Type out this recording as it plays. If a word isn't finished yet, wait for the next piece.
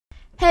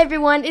Hey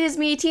everyone, it is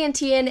me,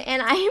 TNTeon, and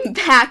I am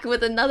back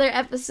with another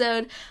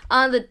episode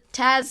on the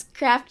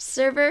TazzCraft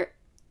server.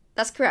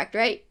 That's correct,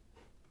 right?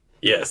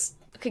 Yes.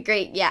 Okay,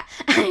 great, yeah.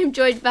 I am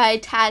joined by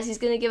Taz. He's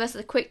going to give us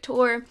a quick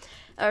tour,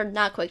 or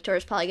not quick tour,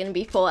 it's probably going to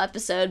be full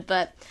episode,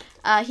 but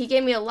he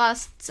gave me a lot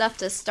of stuff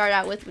to start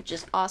out with, which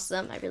is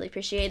awesome. I really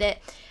appreciate it.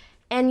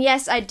 And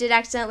yes, I did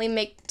accidentally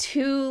make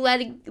two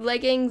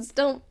leggings.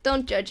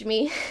 Don't judge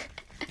me.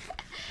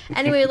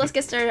 Anyway, let's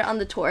get started on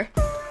the tour.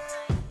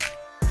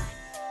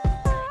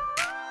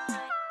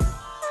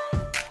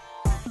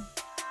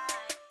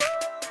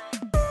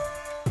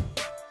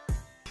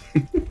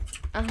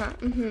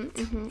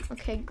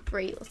 Okay,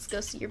 great. Let's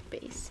go see your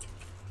base.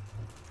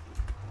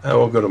 I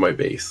will go to my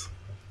base.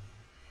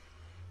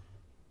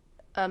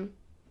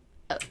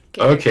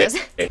 Okay.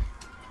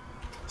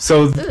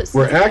 So Ooh,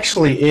 we're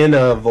actually in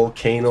a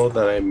volcano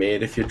that I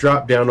made. If you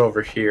drop down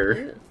over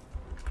here,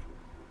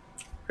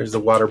 there's a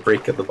water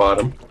break at the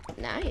bottom.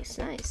 Nice,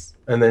 nice.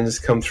 And then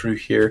just come through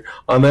here.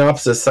 On the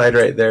opposite side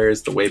right there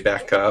is the way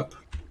back up.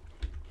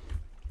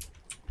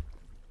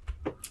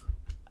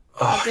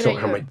 Oh, I don't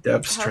have my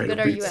depths trying to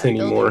boots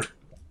anymore.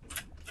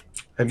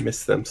 I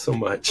miss them so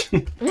much.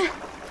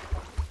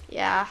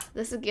 Yeah,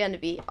 this is going to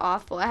be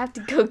awful. I have to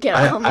go get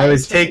all my I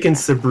was taking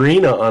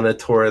Sabrina on a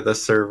tour of the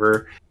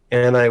server,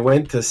 and I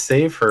went to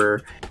save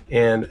her,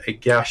 and a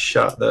gas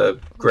shot the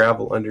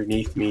gravel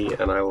underneath me,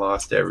 and I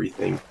lost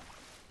everything.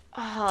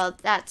 Oh,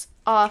 that's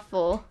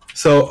awful.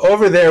 So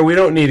over there, we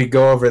don't need to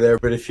go over there,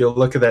 but if you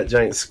look at that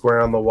giant square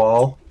on the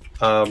wall,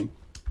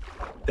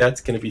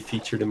 that's going to be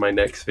featured in my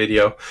next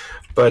video.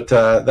 But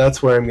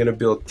that's where I'm going to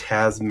build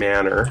Taz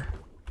Manor.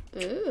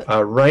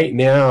 Right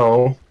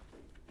now,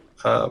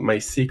 my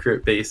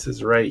secret base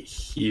is right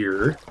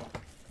here.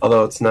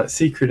 Although it's not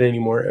secret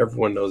anymore,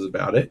 everyone knows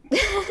about it.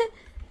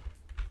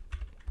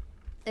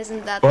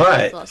 Isn't that the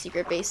case with all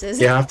secret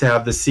bases? You have to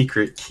have the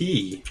secret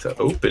key to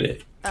open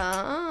it.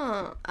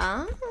 Oh.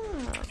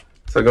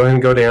 So go ahead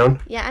and go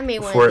down. Yeah, I made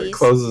one before of these. It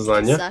closes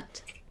on you.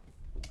 Sucked.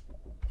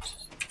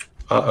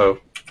 Uh-oh.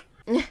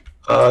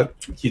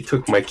 You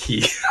took my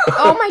key.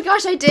 Oh my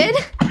gosh, I did?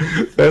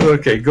 That's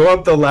okay. Go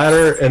up the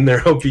ladder and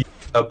there'll be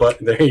a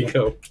button. There you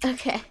go.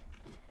 Okay.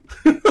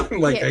 I'm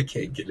like, Here. I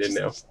can't get in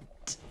now.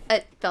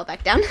 It fell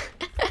back down.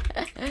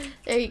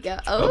 There you go.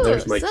 Oh,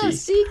 there's my key.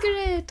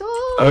 Secret.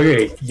 Oh.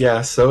 Okay,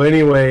 yeah, so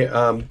anyway,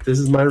 this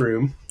is my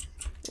room.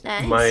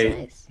 Nice,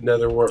 my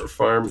nether wart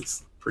farm.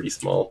 It's pretty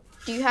small.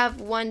 Do you have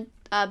one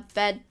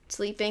bed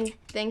sleeping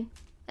thing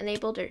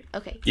enabled? Or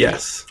okay.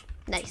 Yes.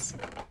 Nice.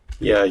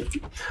 Yeah.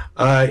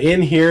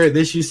 In here,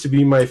 this used to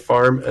be my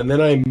farm, and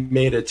then I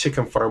made a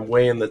chicken farm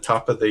way in the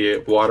top of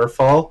the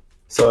waterfall.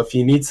 So if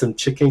you need some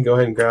chicken, go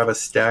ahead and grab a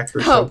stack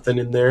or something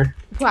in there.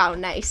 Wow,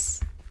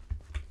 nice.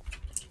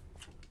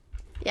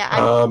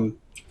 Yeah.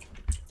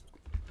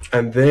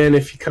 And then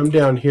if you come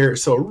down here,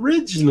 so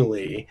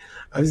originally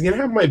I was gonna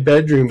have my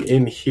bedroom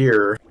in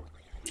here,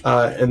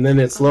 and then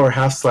it's lower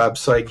half slab,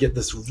 so I get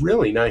this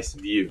really nice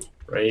view,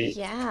 right?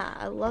 Yeah,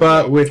 I love it.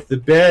 But with the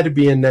bed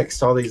being next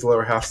to all these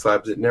lower half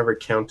slabs, it never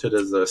counted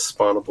as a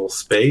spawnable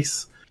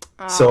space.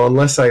 Oh. So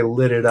unless I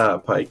lit it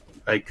up, I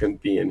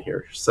couldn't be in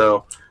here.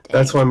 So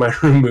that's why my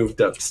room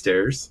moved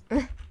upstairs.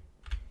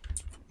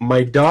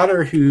 My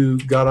daughter, who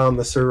got on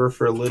the server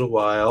for a little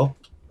while,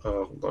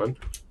 hold on.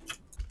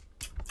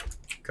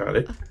 Got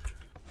it.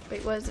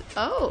 Wait, was it?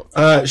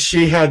 Oh.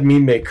 She had me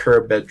make her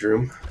a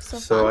bedroom.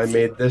 So I fancy.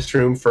 made this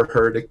room for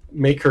her to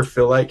make her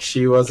feel like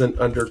she wasn't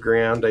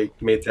underground. I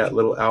made that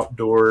little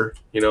outdoor,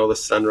 you know, the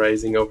sun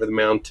rising over the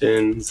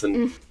mountains,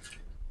 and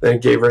then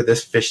gave her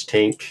this fish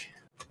tank.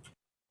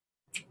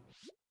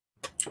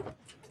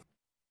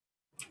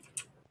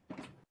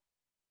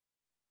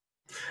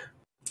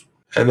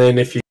 And then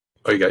if you...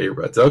 Oh, you got your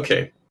buds.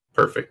 Okay,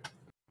 perfect.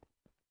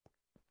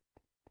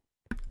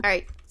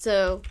 Alright,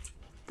 so...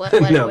 What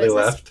now they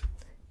left.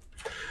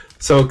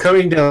 So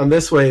coming down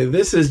this way,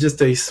 this is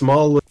just a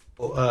small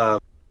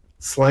little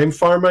slime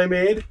farm I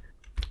made.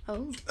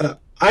 Oh.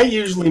 I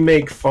usually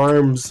make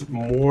farms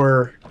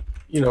more,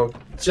 you know,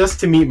 just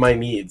to meet my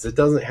needs. It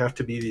doesn't have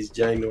to be these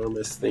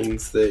ginormous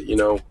things that, you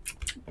know,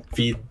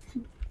 feed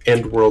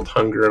end world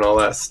hunger and all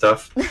that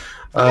stuff.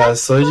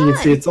 So as you can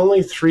see, it's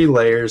only 3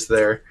 layers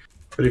there.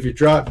 But if you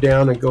drop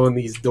down and go in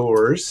these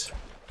doors,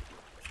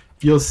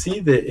 you'll see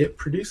that it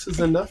produces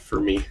enough for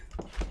me.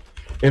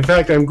 In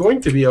fact, I'm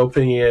going to be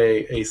opening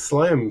a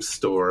slime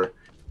store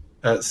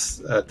at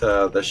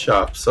the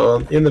shop. So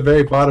in the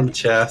very bottom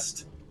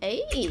chest,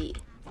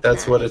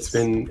 that's what it's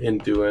been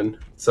doing.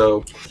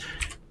 So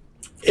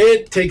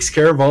it takes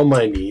care of all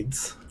my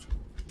needs.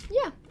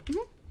 Yeah.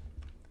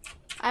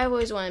 I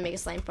always want to make a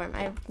slime farm.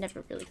 I've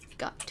never really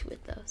got to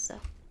it though. So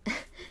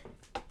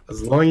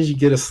as long as you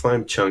get a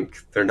slime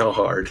chunk, they're not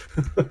hard.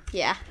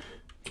 Yeah.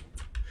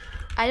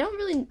 I don't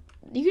really.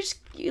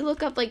 You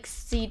look up like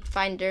seed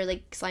finder,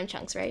 like slime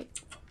chunks, right?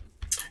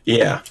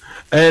 Yeah,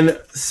 and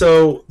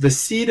so the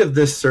seed of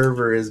this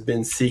server has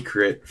been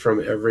secret from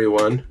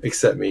everyone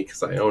except me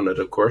because I own it,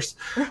 of course.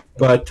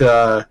 But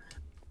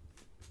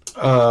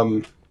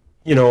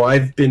you know,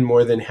 I've been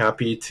more than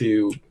happy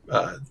to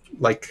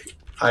like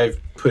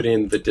I've put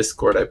in the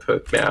Discord, I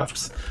put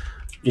maps,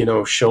 you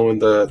know, showing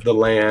the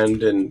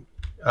land, and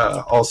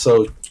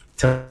also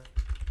telling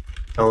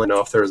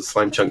if there was a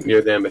slime chunk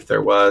near them, if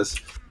there was.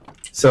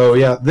 So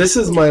yeah, this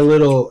is my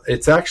little,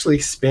 it's actually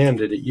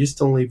expanded. It used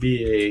to only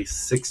be a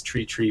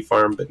 6-tree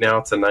farm, but now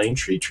it's a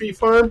 9-tree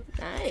farm.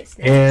 Nice.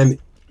 And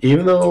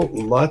even though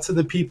lots of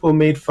the people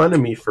made fun of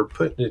me for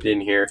putting it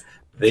in here,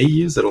 they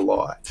use it a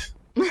lot,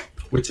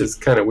 which is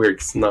kind of weird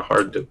because it's not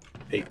hard to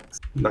make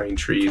 9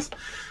 trees.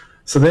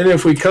 So then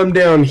if we come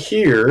down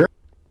here,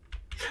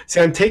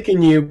 see, I'm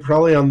taking you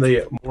probably on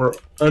the more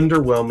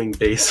underwhelming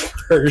base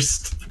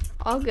first.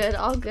 All good,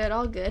 all good,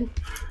 all good.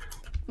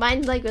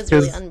 Mine like was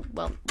really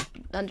underwhelming.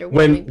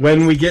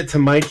 When we get to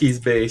Mikey's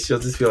base, you'll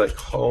just be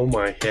like, oh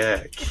my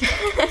heck.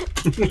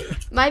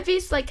 My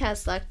base like kind of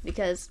sucked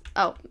because,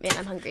 oh man,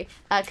 I'm hungry.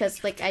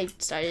 Because like I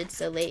started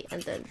so late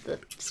and then the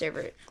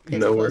server is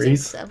no closing,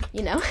 worries. so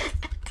you know.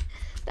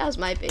 That was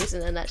my base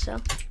in a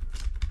nutshell.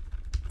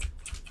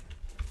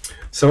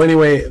 So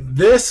anyway,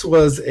 this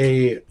was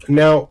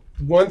now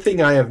one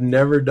thing I have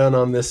never done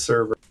on this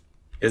server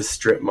is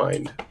strip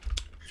mined.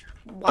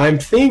 Wow. I'm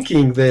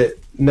thinking that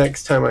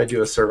next time I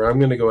do a server, I'm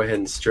going to go ahead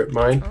and strip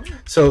mine. Oh.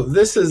 So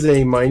this is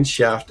a mine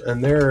shaft,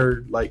 and there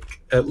are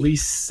like at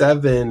least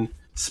 7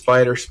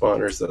 spider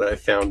spawners that I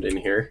found in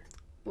here.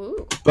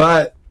 Ooh.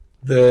 But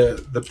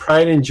the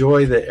pride and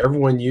joy that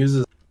everyone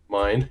uses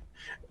mine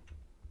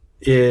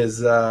is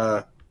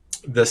the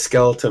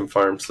skeleton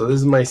farm. So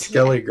this is my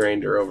skelly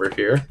grinder over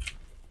here.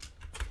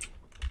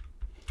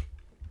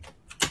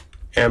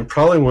 And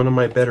probably one of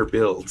my better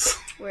builds.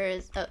 Where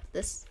is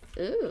this?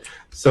 Ooh.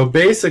 So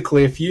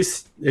basically, if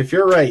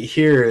you're right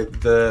here,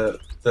 the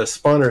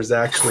spawner is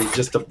actually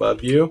just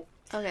above you.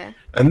 Okay.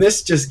 And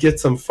this just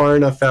gets them far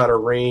enough out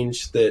of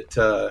range that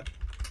the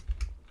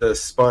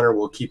spawner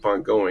will keep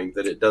on going,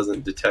 that it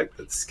doesn't detect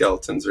that the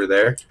skeletons are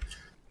there.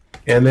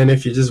 And then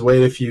if you just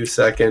wait a few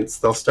seconds,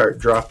 they'll start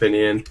dropping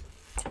in.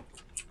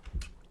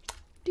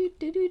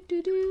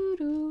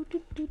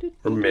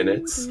 Or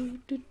minutes.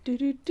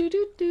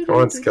 Come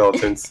on,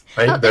 skeletons.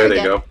 Right, there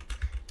they go.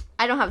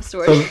 I don't have a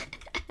sword. So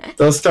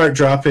they'll start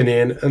dropping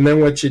in, and then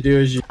what you do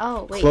is you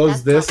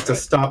close this to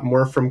stop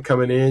more from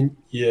coming in.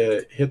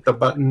 You hit the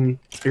button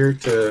here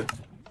to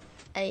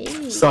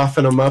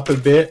soften them up a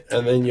bit,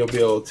 and then you'll be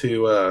able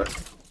to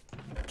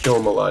kill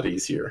them a lot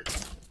easier.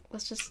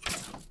 Let's just...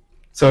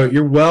 So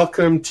you're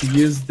welcome to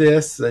use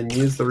this and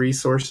use the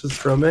resources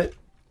from it.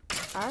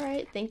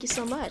 Alright, thank you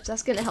so much.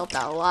 That's gonna help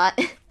out a lot.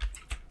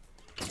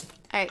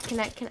 Alright, can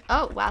I...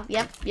 Oh, wow.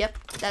 Yep.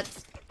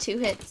 That's 2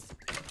 hits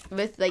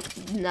with, like,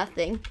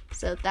 nothing.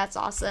 So that's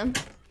awesome.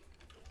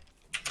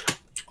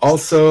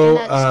 Also,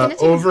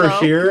 over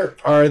here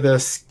are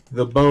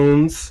the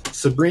bones.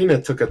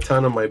 Sabrina took a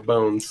ton of my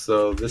bones,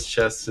 so this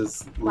chest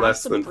is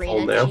less than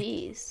full now.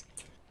 Geez.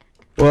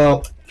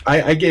 Well,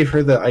 I gave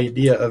her the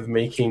idea of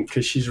making,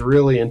 because she's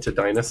really into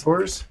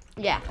dinosaurs.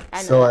 Yeah,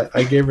 I know. So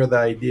I gave her the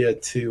idea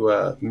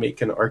to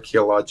make an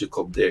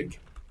archaeological dig.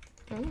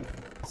 Mm.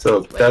 So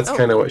that's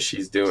kind of what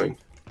she's doing.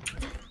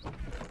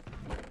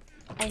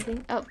 I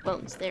think,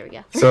 bones, there we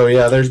go. So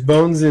yeah, there's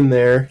bones in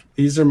there.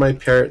 These are my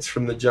parrots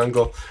from the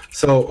jungle.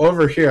 So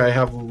over here I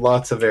have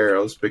lots of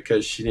arrows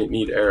because she didn't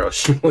need arrows.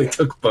 She only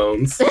took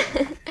bones.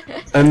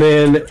 And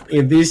then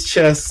in these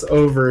chests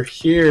over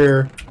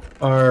here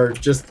are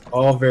just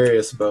all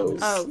various bows.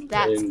 Oh,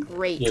 that's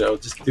great. You know,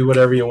 just do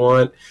whatever you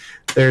want.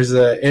 There's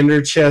an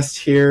ender chest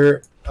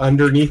here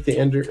underneath the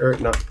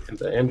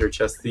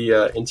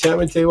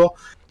enchantment table.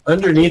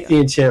 Underneath the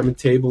enchantment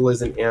table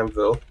is an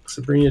anvil.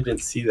 Sabrina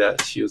didn't see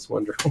that. She was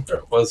wondering where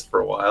it was for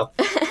a while.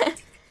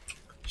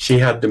 She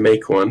had to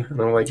make one.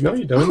 And I'm like, no,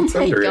 you don't. It's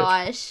under it. Oh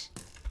my gosh.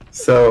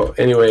 So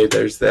anyway,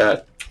 there's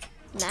that.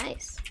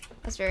 Nice.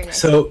 That's very nice.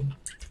 So,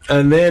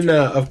 and then,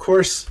 of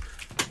course,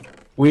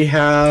 we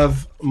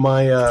have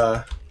my...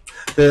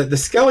 the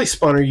skelly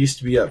spawner used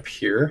to be up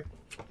here.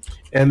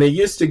 And they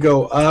used to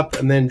go up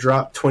and then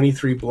drop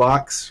 23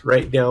 blocks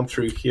right down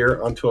through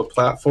here onto a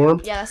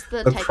platform. Yeah, that's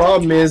the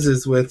problem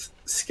is with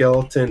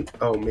skeleton...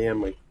 Oh man,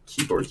 my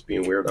keyboard's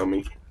being weird on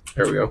me.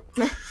 There we go.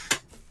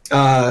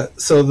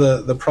 So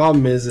the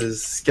problem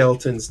is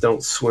skeletons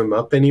don't swim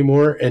up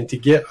anymore. And to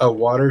get a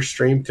water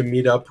stream to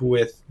meet up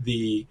with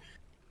the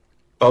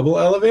bubble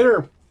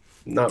elevator,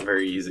 not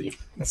very easy.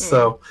 Mm-hmm.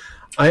 So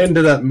I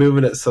ended up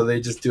moving it so they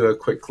just do a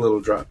quick little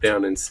drop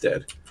down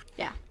instead.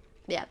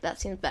 Yeah, that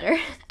seems better.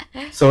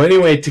 So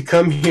anyway, to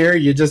come here,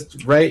 you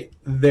just right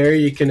there,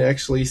 you can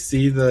actually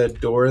see the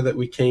door that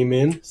we came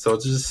in. So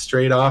it's just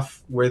straight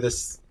off where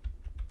this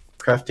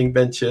crafting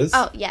bench is.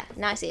 Oh, yeah.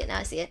 Now I see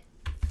it.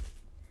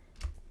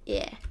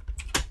 Yeah.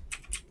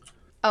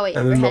 Oh, wait.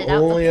 And then the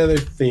only other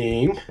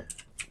thing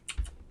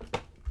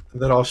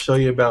that I'll show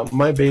you about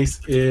my base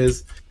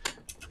is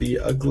the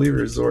ugly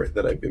resort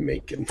that I've been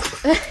making.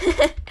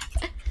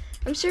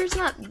 I'm sure it's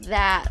not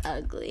that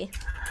ugly.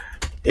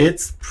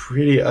 It's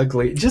pretty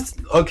ugly.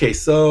 Okay,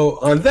 so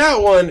on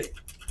that one,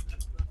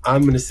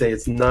 I'm going to say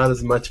it's not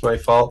as much my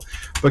fault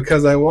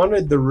because I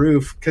wanted the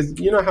roof, because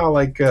you know how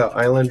like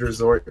island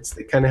resorts,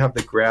 they kind of have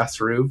the grass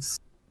roofs.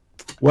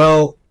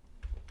 Well,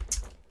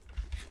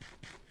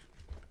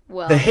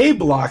 the hay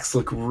blocks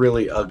look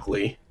really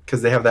ugly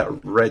because they have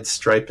that red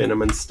stripe in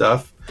them and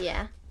stuff.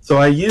 Yeah. So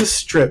I used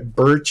strip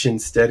birch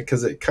instead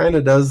because it kind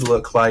of does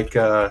look like...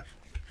 I'll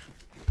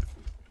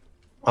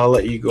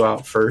let you go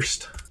out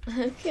first.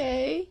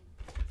 Okay.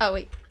 Oh,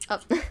 wait.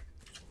 Up.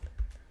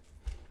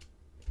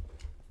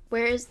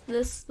 Where is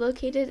this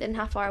located and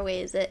how far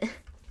away is it?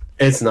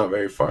 It's not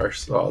very far,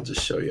 so I'll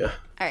just show you.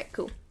 Alright,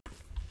 cool.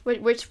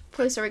 Which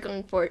place are we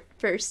going for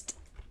first?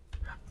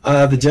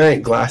 The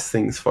giant glass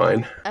thing's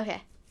fine.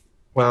 Okay.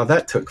 Wow,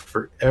 that took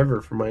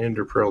forever for my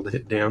ender pearl to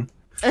hit down.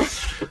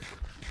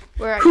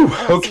 Where are you?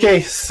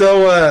 Okay,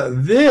 so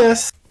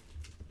this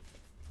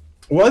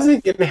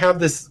wasn't going to have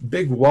this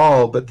big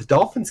wall, but the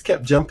dolphins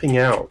kept jumping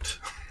out.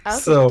 Oh,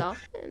 so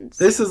dolphins.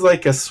 This is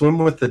like a swim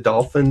with the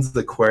dolphins,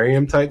 the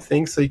aquarium type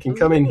thing. So you can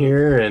come in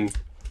here and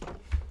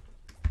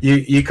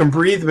you can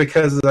breathe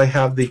because I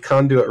have the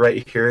conduit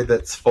right here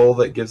that's full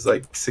that gives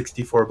like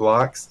 64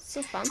 blocks.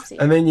 So fancy.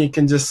 And then you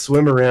can just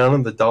swim around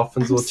and the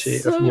dolphins will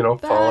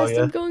follow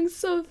you. I'm going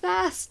so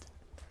fast.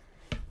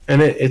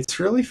 And it's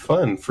really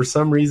fun. For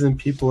some reason,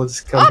 people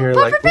just come here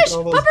like, look at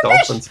all those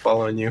dolphins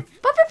following you.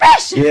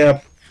 Pufferfish!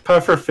 Yeah,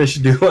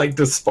 pufferfish do like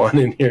to spawn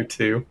in here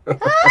too.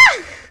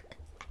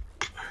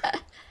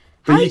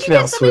 But How you did can you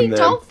get so many outswim them.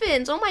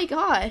 dolphins? Oh my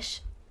gosh.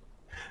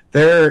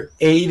 There are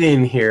 8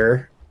 in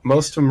here.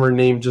 Most of them are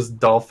named just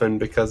Dolphin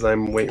because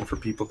I'm waiting for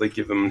people to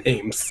give them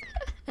names.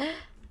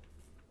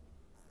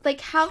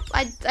 Like how?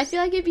 I feel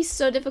like it'd be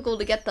so difficult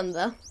to get them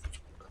though.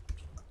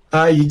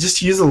 You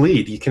just use a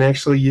lead. You can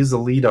actually use a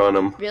lead on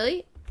them.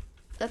 Really?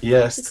 That's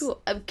Yes.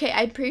 cool. Okay,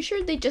 I'm pretty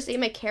sure they just ate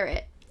my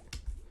carrot.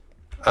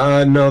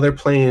 No, they're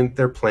playing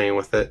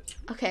with it.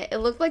 Okay, it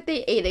looked like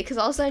they ate it because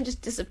all of a sudden it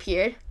just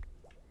disappeared.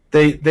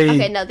 They they are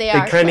kind of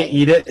playing.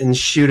 eat it and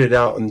shoot it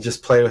out and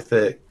just play with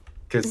it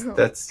because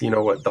that's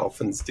what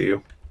dolphins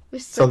do.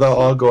 So they'll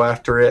all go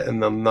after it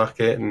and they'll knock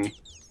it and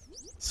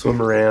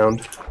swim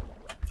around.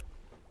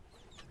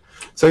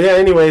 So yeah,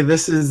 anyway,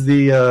 this is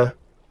the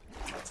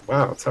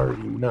wow, it's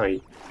already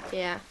night.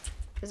 Yeah.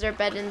 Is there a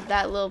bed in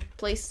that little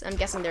place? I'm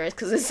guessing there is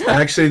because it's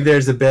Actually,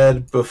 there's a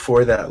bed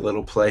before that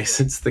little place.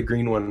 It's the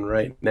green one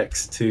right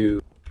next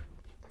to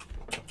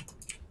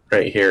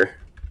right here.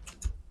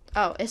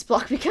 Oh, it's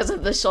blocked because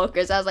of the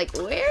shulkers. I was like,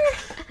 where?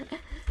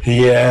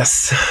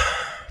 Yes.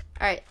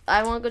 Alright,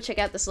 I want to go check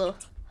out this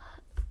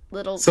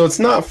little... So it's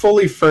not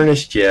fully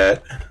furnished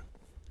yet.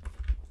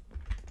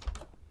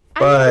 I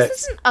mean,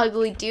 this isn't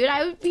ugly, dude.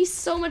 I would be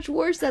so much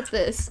worse at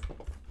this.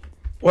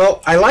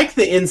 Well, I like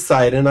the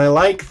inside, and I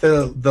like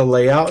the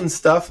layout and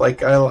stuff.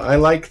 Like, I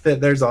like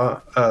that there's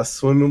a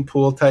swimming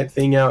pool type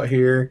thing out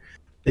here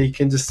that you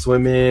can just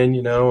swim in,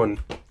 and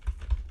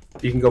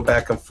you can go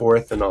back and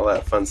forth and all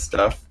that fun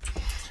stuff.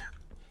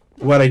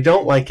 What I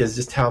don't like is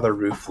just how the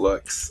roof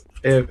looks.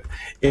 It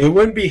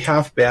wouldn't be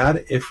half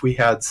bad if we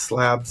had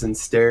slabs and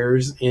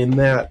stairs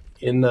in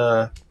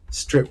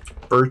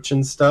strip birch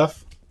and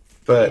stuff,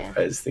 but yeah.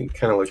 I just think it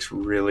kind of looks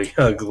really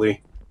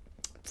ugly.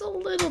 It's a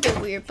little bit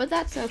weird, but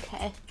that's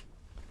okay.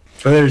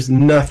 But there's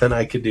nothing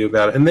I could do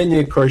about it. And then,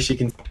 of course, you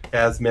can...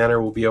 Taz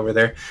Manor will be over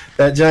there.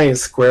 That giant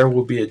square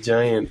will be a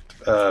giant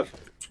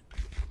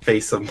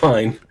face of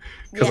mine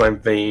because I'm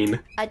vain.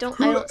 I don't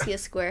see a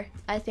square.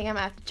 I think I'm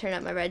going to have to turn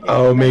up my render.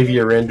 Oh, maybe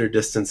your render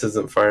distance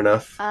isn't far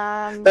enough.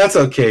 That's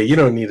okay. You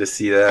don't need to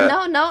see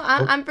that. No,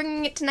 I'm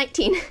bringing it to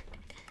 19.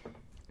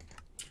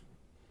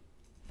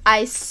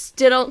 I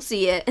still don't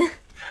see it.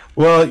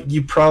 Well,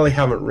 you probably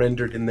haven't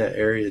rendered in that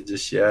area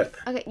just yet.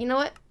 Okay, you know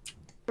what?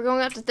 We're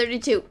going up to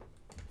 32.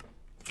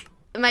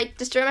 It might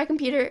destroy my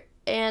computer,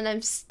 and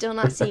I'm still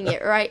not seeing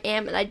it. Or I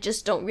am, and I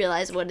just don't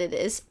realize what it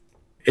is.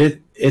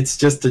 It's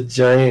just a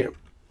giant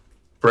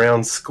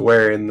brown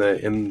square in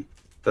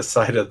the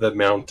side of the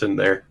mountain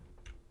there.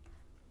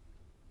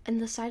 In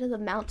the side of the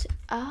mountain?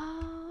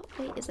 Oh,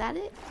 wait, is that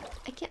it?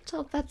 I can't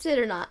tell if that's it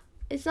or not.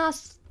 It's not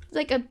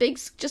like a big,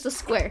 just a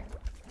square.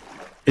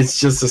 It's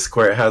just a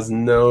square. It has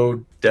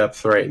no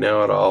depth right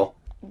now at all.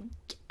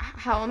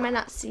 How am I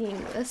not seeing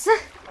this?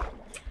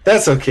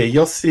 That's okay.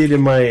 You'll see it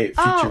in my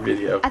future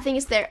video. I think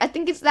it's there. I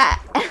think it's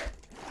that.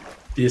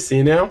 Do you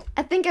see now?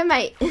 I think I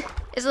might.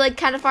 Is it like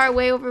kind of far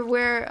away over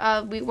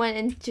where we went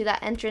into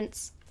that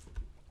entrance?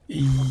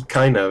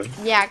 Kind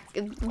of. Yeah.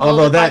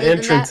 Although that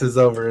entrance is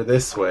over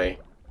this way.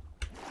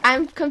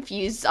 I'm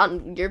confused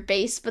on your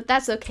base, but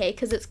that's okay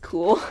because it's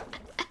cool.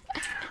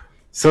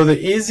 So the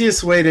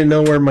easiest way to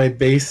know where my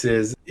base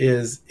is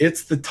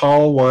it's the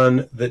tall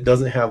one that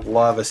doesn't have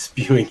lava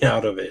spewing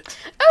out of it.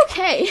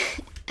 Okay.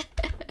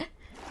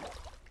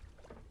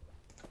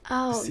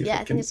 Oh,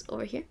 yeah, I think it's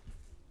over here.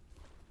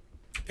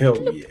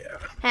 Oh, yeah.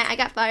 Hey, I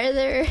got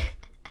farther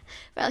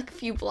by like a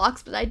few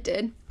blocks, but I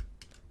did.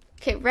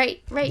 Okay,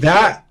 right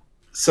here.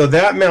 So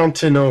that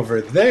mountain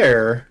over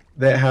there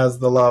that has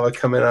the lava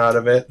coming out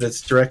of it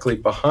that's directly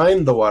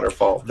behind the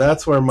waterfall.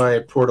 That's where my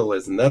portal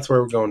is, and that's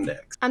where we're going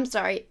next. I'm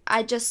sorry.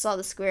 I just saw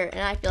the square,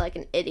 and I feel like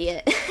an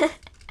idiot.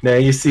 Now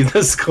you see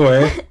the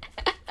square.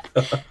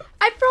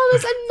 I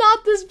promise I'm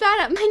not this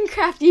bad at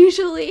Minecraft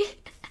usually.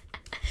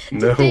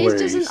 No Today's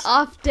worries. just an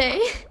off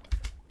day.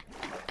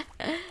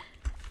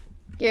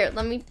 Here,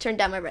 let me turn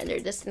down my render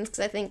distance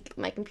because I think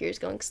my computer's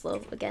going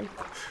slow again.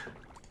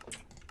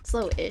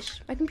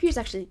 Slow-ish. My computer's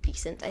actually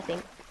decent, I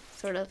think.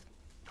 Sort of.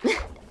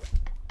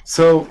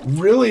 So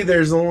really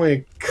there's only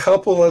a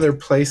couple other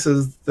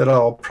places that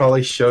I'll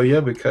probably show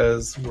you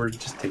because we're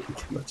just taking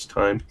too much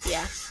time.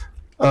 Yeah.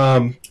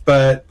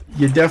 But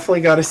you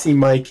definitely got to see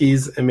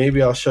Mikey's, and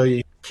maybe I'll show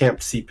you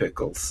Camp Sea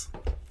Pickles.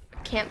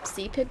 Camp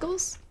Sea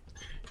Pickles?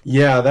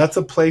 Yeah, that's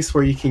a place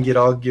where you can get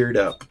all geared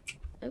up.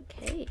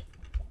 Okay.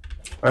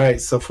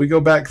 Alright, so if we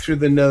go back through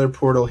the nether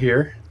portal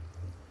here.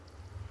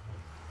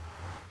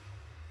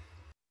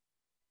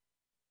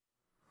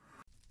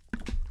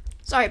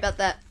 Sorry about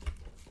that.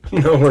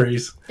 No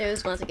worries. It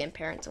was once again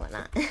parents and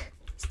whatnot.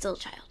 Still a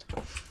child.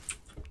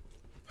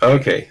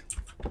 Okay.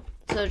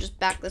 So just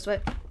back this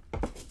way.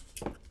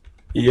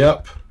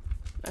 Yep.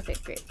 Okay,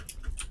 great.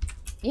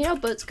 You know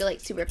boats go like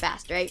super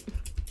fast, right?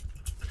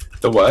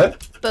 The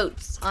what?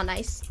 Boats on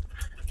ice.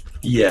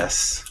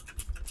 Yes.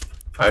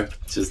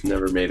 I've just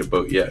never made a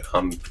boat yet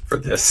for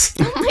this.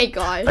 Oh my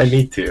gosh. I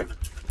need to.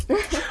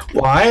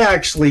 Well, I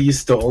actually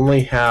used to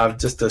only have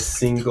just a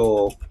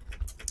single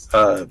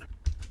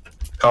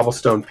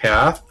cobblestone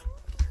path,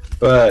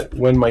 but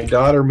when my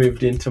daughter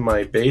moved into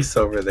my base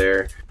over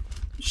there,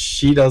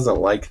 she doesn't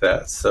like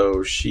that,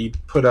 so she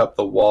put up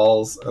the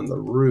walls and the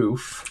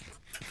roof,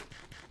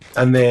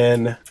 and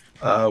then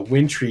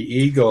Wintry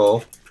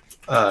Eagle,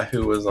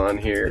 who's on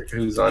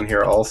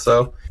here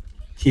also,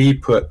 he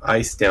put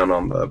ice down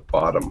on the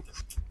bottom.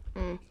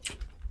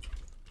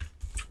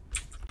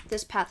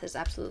 This path is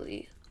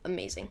absolutely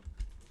amazing.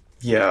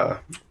 Yeah,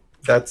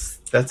 that's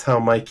how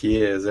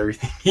Mikey is.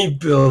 Everything he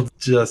builds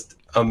just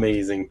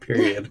amazing,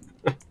 period.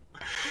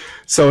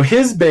 So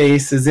his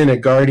base is in a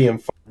guardian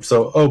farm.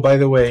 So, oh, by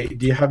the way,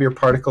 do you have your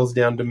particles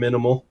down to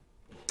minimal?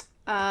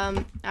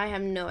 I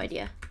have no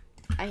idea.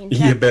 I can You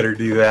check. better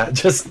do that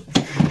just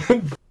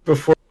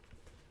before.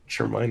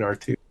 Sure, mine are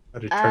too.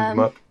 Gotta turn them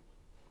up.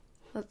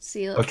 Let's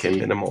see. Okay,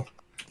 minimal.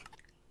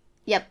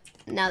 Yep,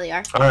 now they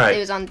are. All right. It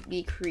was on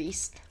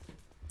decreased.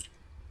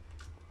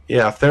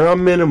 Yeah, if they're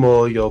on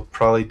minimal, you'll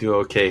probably do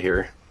okay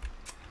here.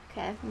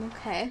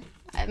 Okay.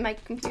 My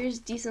computer's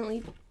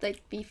decently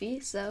like beefy,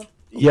 so.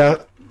 Yeah,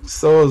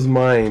 so is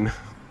mine.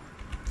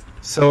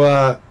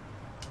 So,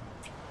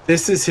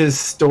 this is his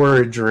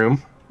storage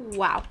room.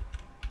 Wow.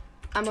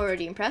 I'm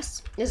already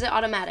impressed. Is it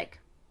automatic?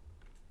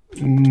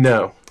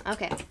 No.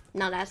 Okay.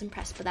 Not as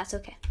impressed, but that's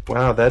okay.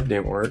 Wow, that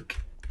didn't work.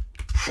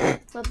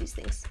 Love these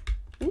things.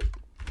 Ooh.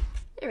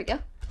 There we go.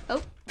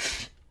 Oh.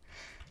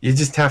 You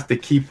just have to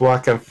keep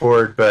walking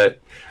forward,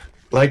 but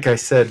like I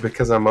said,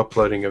 because I'm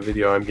uploading a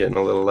video, I'm getting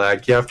a little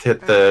lag. You have to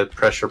hit the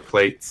pressure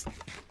plates.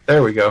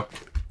 There we go.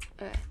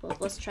 Alright, well,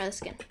 let's try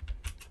this again.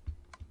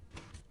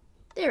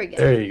 There we go.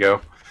 There you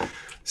go.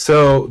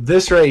 So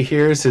this right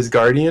here is his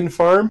guardian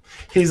farm.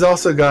 He's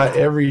also got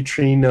every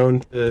tree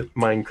known to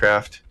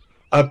Minecraft.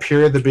 Up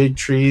here, the big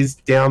trees.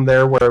 Down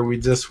there where we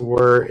just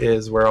were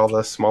is where all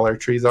the smaller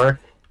trees are.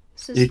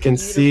 You can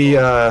see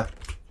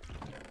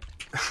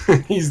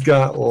he's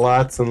got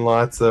lots and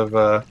lots of...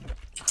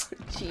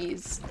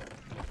 Jeez.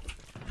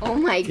 Oh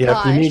my gosh.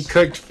 Yeah, if you need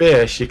cooked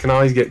fish, you can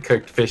always get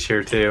cooked fish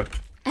here too.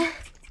 And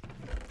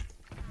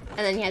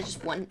then he has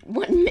just one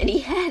mini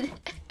head.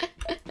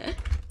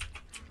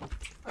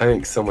 I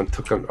think someone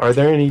took them. Are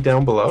there any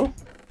down below?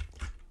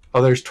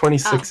 Oh, there's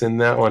 26 in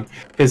that one.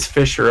 His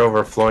fish are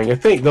overflowing. I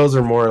think those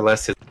are more or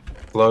less his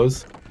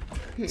flows.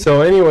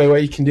 So anyway,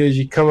 what you can do is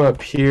you come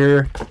up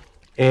here,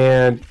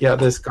 and yeah,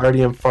 this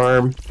guardian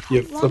farm.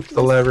 You flip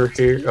the lever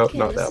here. Oh,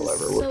 not that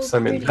lever. Whoops,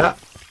 I'm in that.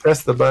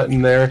 Press the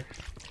button there,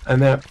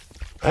 and that.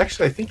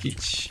 Actually, I think he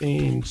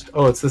changed.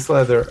 Oh, it's this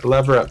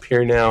lever up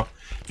here now.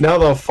 Now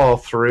they'll fall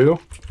through,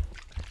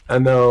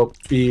 and they'll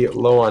be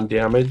low on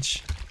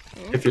damage.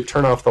 If you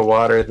turn off the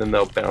water, then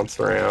they'll bounce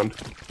around.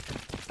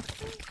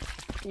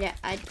 Yeah,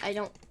 I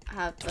don't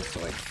have a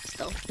sword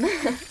still.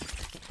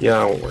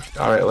 Yeah, it won't work.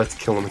 Alright, let's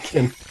kill him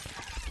again.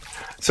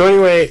 So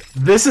anyway,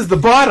 this is the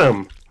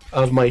bottom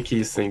of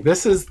Mikey's thing.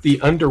 This is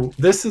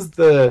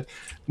the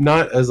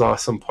not as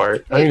awesome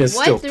part. Wait, I mean, it's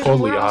what? still There's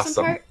totally more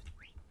awesome. part?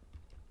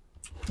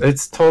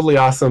 It's totally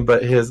awesome,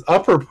 but his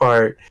upper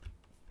part,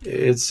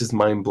 it's just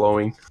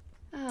mind-blowing.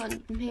 Oh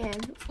man,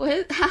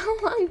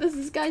 how long does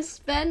this guy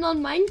spend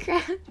on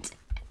Minecraft?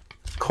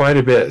 Quite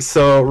a bit.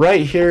 So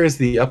right here is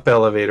the up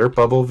elevator,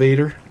 bubble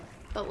vader.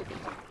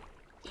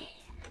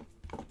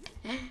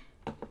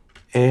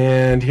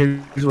 And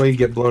here's where you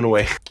get blown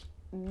away.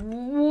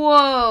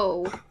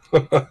 Whoa.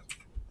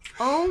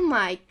 Oh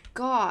my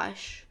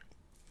gosh.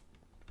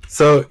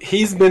 So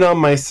he's been on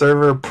my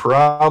server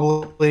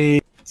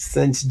probably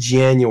since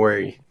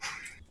January.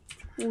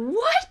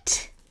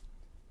 What?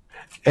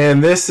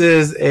 And this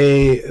is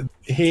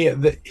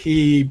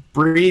he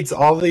breeds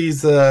all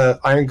these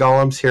iron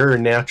golems here are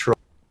natural.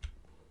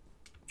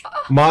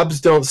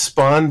 Mobs don't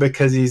spawn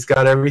because he's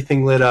got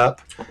everything lit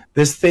up.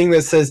 This thing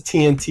that says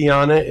TNT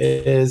on it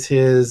is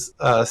his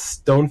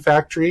stone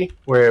factory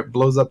where it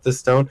blows up the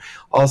stone.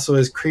 Also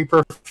his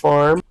creeper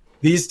farm.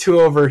 These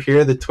two over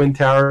here, the twin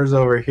towers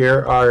over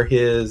here, are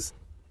his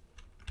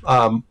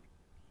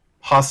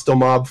hostile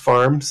mob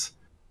farms.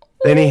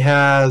 Then he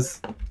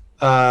has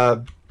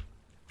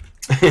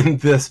in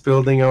this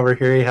building over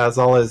here, he has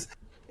all his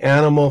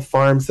animal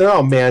farms. They're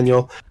all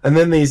manual. And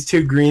then these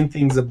two green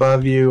things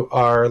above you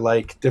are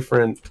like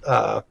different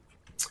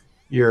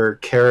your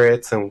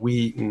carrots and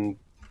wheat and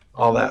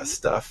all that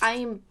stuff.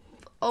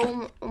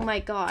 Oh my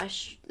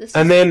gosh. This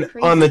and is then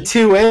crazy. on the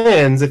two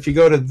ends, if you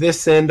go to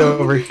this end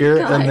over here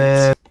and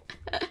then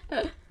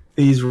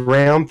these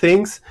round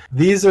things,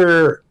 these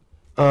are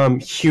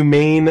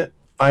humane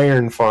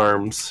iron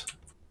farms.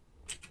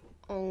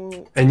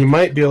 Oh. And you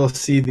might be able to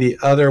see the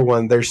other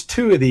one. There's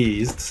two of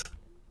these.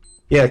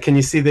 Yeah, can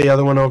you see the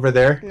other one over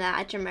there? Nah,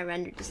 I turned my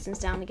render distance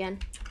down again.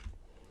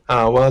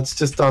 Well, it's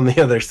just on the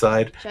other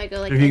side. Should I go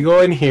like if you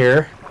go in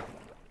here,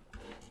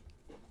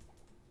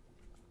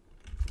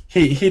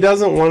 he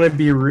doesn't want to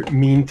be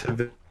mean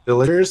to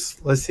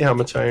villagers. Let's see how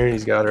much iron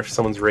he's got, or if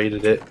someone's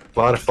rated it. A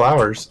lot of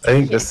flowers. I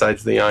think this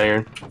side's the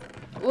iron.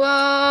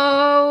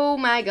 Whoa,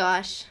 my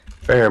gosh.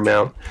 Fair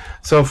amount.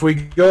 So if we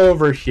go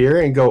over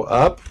here and go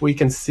up, we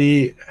can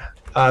see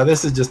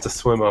this is just a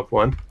swim up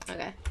one.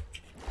 Okay.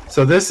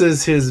 So this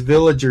is his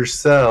villager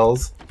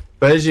cells,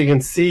 but as you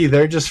can see,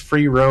 they're just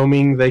free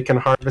roaming. They can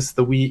harvest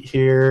the wheat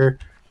here,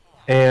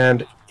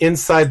 and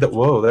inside the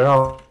they're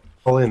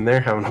all in there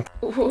having a.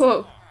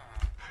 Whoa.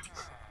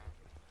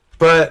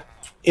 But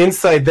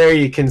inside there,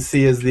 you can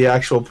see is the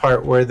actual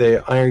part where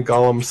the iron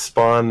golems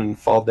spawn and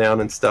fall down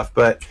and stuff.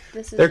 But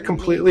they're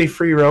completely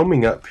free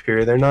roaming up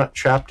here. They're not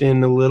trapped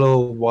in a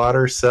little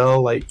water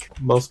cell like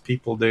most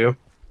people do.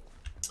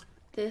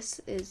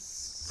 This is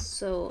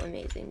so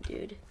amazing,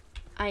 dude.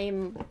 I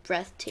am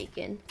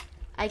breathtaking.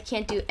 I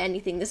can't do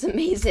anything this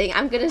amazing.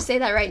 I'm gonna say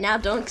that right now.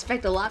 Don't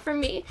expect a lot from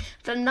me,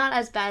 but I'm not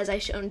as bad as I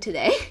shown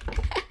today.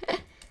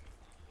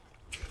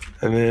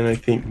 And then I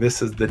think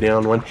this is the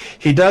down one.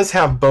 He does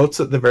have boats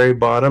at the very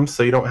bottom,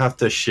 so you don't have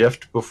to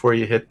shift before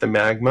you hit the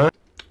magma.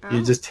 Oh.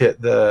 You just hit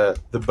the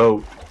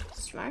boat.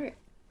 Smart.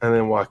 And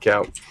then walk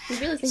out.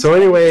 Really so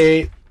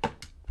anyway,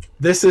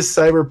 this is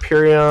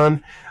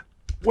Cyberperion.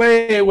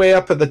 Way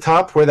up at the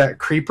top where that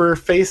creeper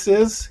face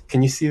is.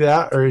 Can you see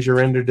that, or is your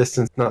render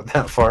distance not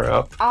that far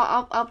up?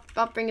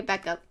 I'll bring it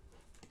back up.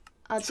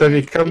 So if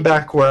you come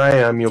back where I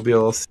am, you'll be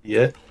able to see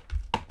it.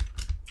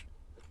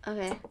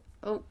 Okay.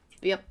 Oh,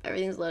 yep.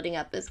 Everything's loading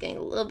up. It's getting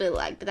a little bit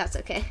lag, but that's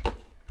okay.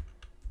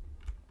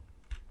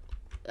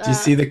 Do you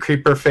see the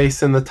creeper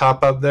face in the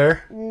top up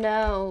there?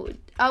 No.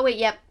 Oh wait.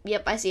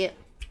 Yep. I see it.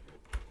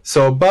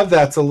 So above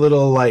that's a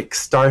little like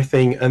star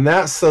thing, and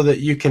that's so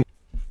that you can.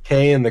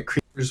 And the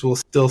creatures will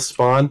still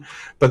spawn,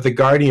 but the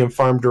guardian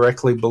farm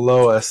directly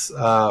below us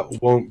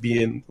won't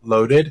be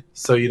loaded,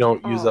 so you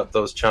don't use up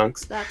those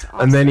chunks. That's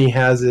awesome. And then he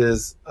has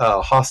his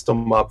hostile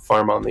mob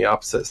farm on the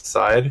opposite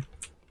side.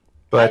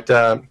 But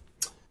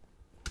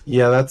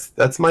yeah,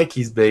 that's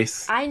Mikey's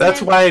base.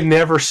 That's why I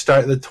never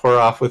start the tour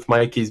off with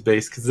Mikey's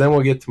base, because then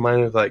we'll get to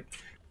mine with like,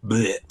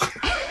 bleh.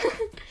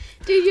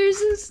 Dude, yours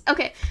is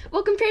okay.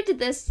 Well, compared to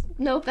this,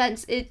 no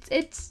offense,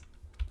 it's.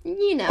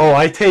 You know. Oh,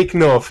 I take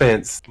no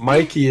offense.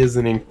 Mikey is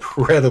an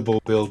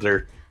incredible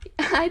builder.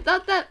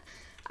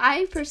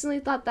 I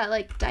personally thought that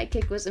like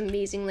Dive was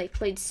amazing. Like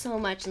played so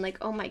much and like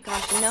oh my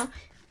gosh, you know.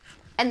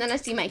 And then I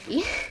see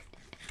Mikey.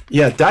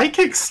 Yeah,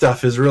 Dive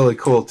stuff is really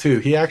cool too.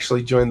 He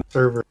actually joined the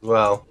server as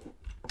well.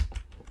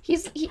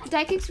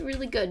 Dive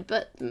really good,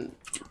 but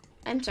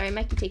I'm sorry,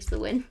 Mikey takes the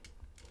win.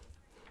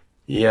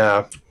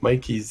 Yeah,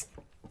 Mikey's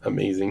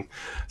amazing.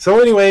 So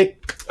anyway,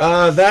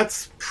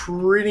 that's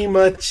pretty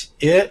much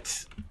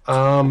it.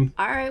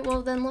 Alright,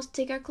 well then let's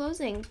take our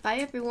closing. Bye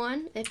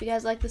everyone. If you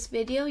guys like this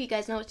video, you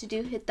guys know what to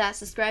do. Hit that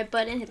subscribe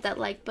button, hit that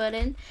like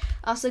button.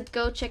 Also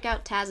go check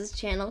out Taz's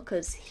channel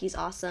because he's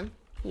awesome.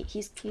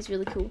 He's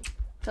really cool.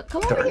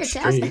 Come over here,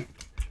 Taz.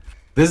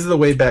 This is the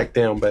way back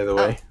down, by the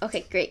way. Oh,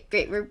 okay, great.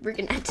 We're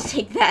gonna have to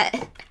take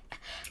that.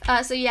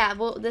 So yeah,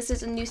 well this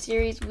is a new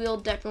series.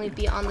 We'll definitely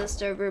be on this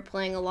server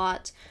playing a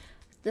lot.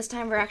 This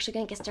time we're actually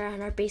going to get started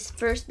on our base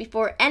first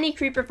before any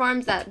creeper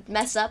farms that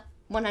mess up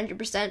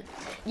 100%.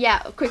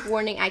 Yeah, a quick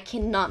warning, I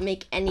cannot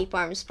make any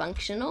farms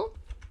functional.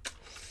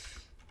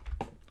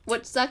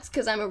 Which sucks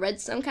because I'm a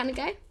redstone kind of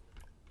guy.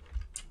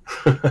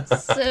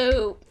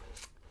 So,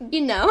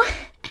 you know.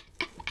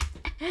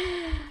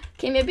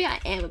 Okay, maybe I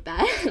am a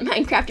bad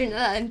Minecrafter now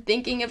that I'm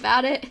thinking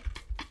about it.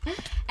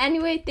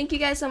 Anyway, thank you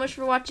guys so much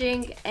for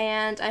watching,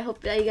 and I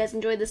hope that you guys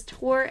enjoyed this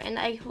tour, and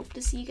I hope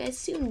to see you guys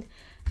soon.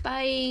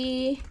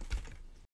 Bye!